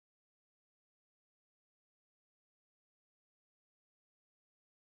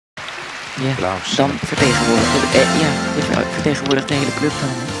Ja, Applaus. dan vertegenwoordigt je vertegenwoordigt de hele club dan.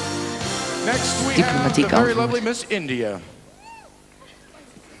 Next we have Diplomatiek the very antwoord. lovely Miss India.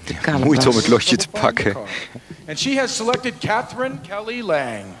 De kale Moeite om pas. het losje te pakken. And she has selected Catherine Kelly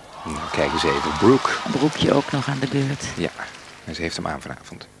Lang. Nou, kijk eens even. Brooke. Broekje ook nog aan de beurt. Ja, en ze heeft hem aan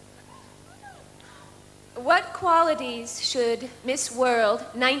vanavond. What qualities should Miss World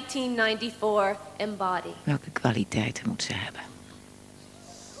 1994 embody? Welke kwaliteiten moet ze hebben?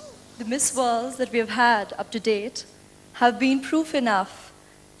 The Miss Worlds that we have had up to date have been proof enough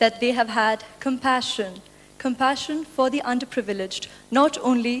that they have had compassion. Compassion for the underprivileged, not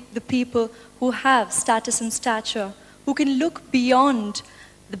only the people who have status and stature, who can look beyond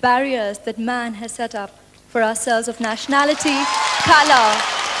the barriers that man has set up for ourselves of nationality, color.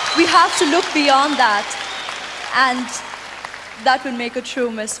 We have to look beyond that, and that will make a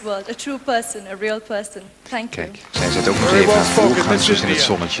true Miss World, a true person, a real person. Thank you. Kijk, zij zet ook nog even haar voorgangsters in het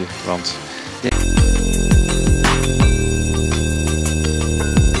zonnetje. Want